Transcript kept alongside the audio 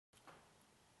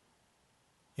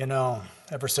You know,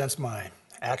 ever since my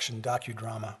action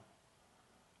docudrama,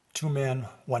 Two Men,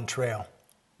 One Trail,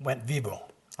 went vivo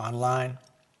online,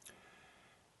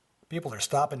 people are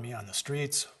stopping me on the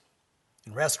streets,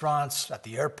 in restaurants, at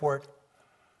the airport,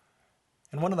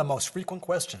 and one of the most frequent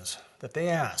questions that they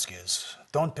ask is,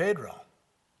 Don Pedro,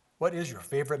 what is your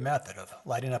favorite method of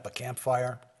lighting up a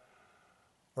campfire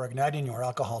or igniting your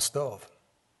alcohol stove?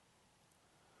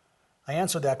 I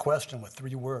answered that question with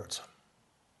 3 words: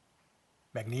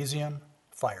 Magnesium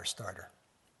fire starter.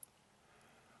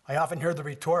 I often hear the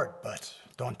retort, but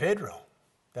Don Pedro,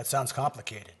 that sounds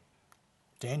complicated,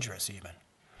 dangerous even.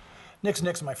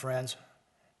 Nix, my friends,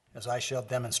 as I shall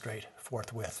demonstrate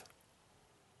forthwith.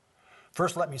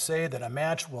 First, let me say that a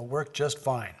match will work just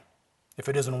fine if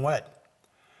it isn't wet,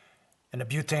 and a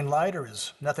butane lighter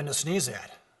is nothing to sneeze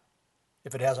at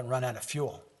if it hasn't run out of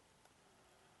fuel.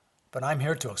 But I'm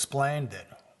here to explain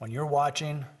that when you're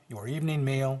watching your evening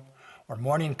meal or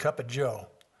morning cup of joe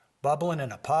bubbling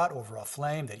in a pot over a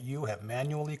flame that you have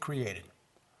manually created,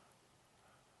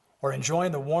 or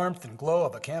enjoying the warmth and glow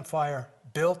of a campfire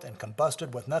built and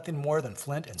combusted with nothing more than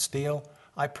flint and steel,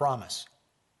 I promise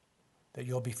that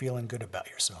you'll be feeling good about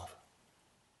yourself.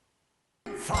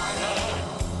 Fire,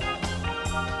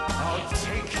 I'll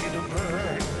take you to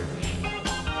burn.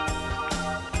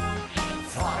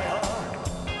 Fire,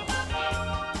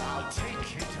 I'll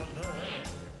take you to learn.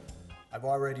 I've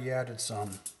already added some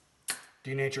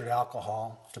denatured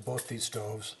alcohol to both these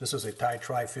stoves. This is a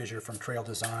tri-fissure from Trail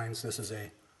Designs. This is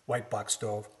a white box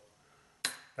stove.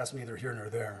 That's neither here nor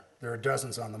there. There are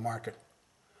dozens on the market.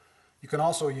 You can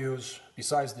also use,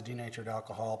 besides the denatured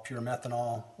alcohol, pure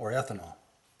methanol or ethanol.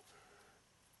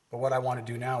 But what I want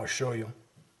to do now is show you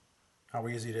how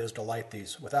easy it is to light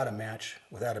these without a match,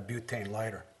 without a butane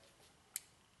lighter.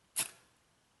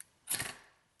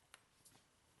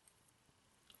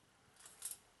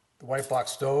 The white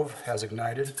box stove has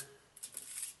ignited.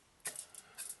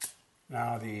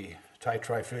 Now the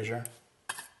tri-fissure.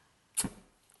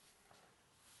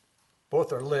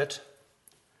 Both are lit.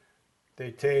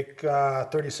 They take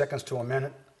 30 seconds to a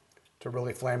minute to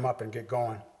really flame up and get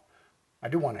going. I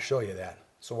do want to show you that,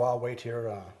 so I'll wait here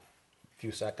a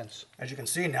few seconds. As you can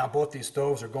see now, both these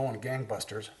stoves are going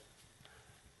gangbusters.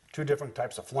 2 different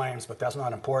types of flames, but that's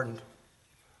not important.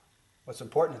 What's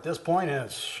important at this point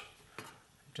is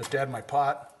just add my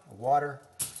pot of water.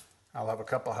 I'll have a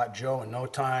cup of hot joe in no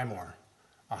time, or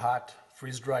a hot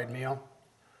freeze-dried meal.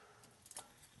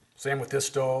 Same with this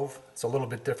stove. It's a little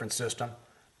bit different system,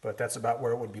 but that's about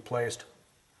where it would be placed.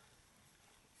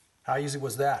 How easy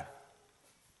was that?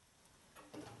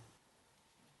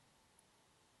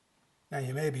 Now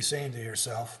you may be saying to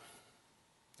yourself,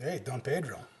 hey, Don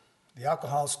Pedro, the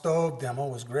alcohol stove demo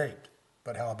was great,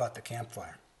 but how about the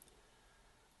campfire?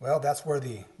 Well, that's where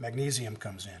the magnesium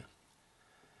comes in.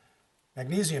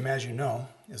 Magnesium, as you know,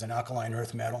 is an alkaline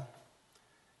earth metal.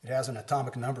 It has an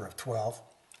atomic number of 12.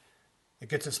 It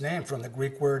gets its name from the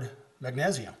Greek word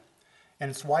magnesium,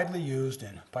 and it's widely used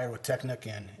in pyrotechnic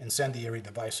and incendiary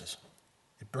devices.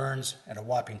 It burns at a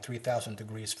whopping 3,000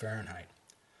 degrees Fahrenheit.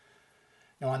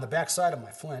 Now on the back side of my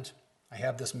flint, I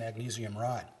have this magnesium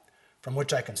rod, from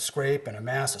which I can scrape and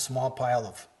amass a small pile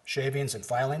of shavings and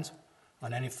filings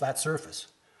on any flat surface.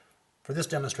 For this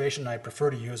demonstration, I prefer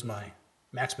to use my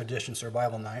Maxpedition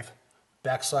survival knife,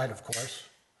 backside of course,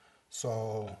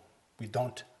 so we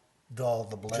don't dull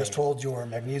the blade. Just hold your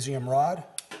magnesium rod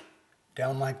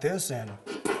down like this and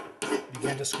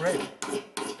begin to scrape.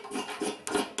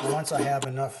 And once I have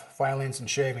enough filings and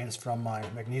shavings from my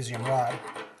magnesium rod,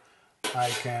 I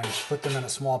can put them in a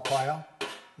small pile,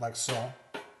 like so,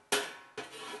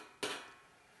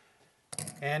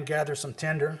 and gather some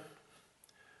tinder,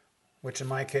 which in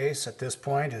my case at this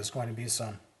point is going to be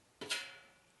some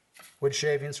wood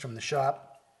shavings from the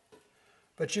shop,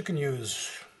 but you can use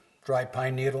dried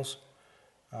pine needles,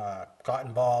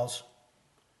 cotton balls,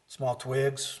 small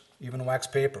twigs, even wax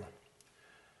paper.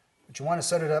 But you want to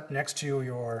set it up next to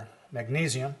your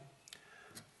magnesium.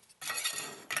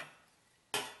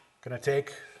 Going to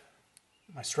take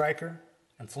my striker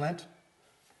and flint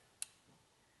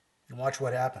and watch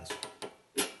what happens.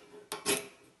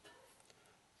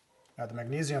 Now the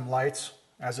magnesium lights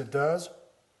as it does.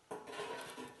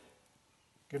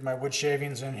 Get my wood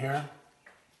shavings in here.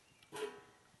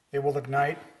 It will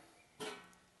ignite.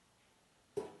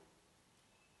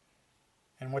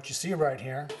 And what you see right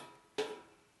here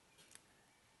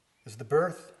is the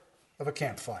birth of a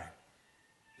campfire.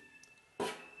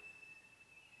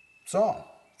 So,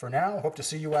 for now, hope to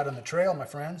see you out on the trail, my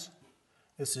friends.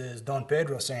 This is Don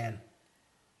Pedro saying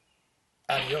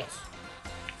adios.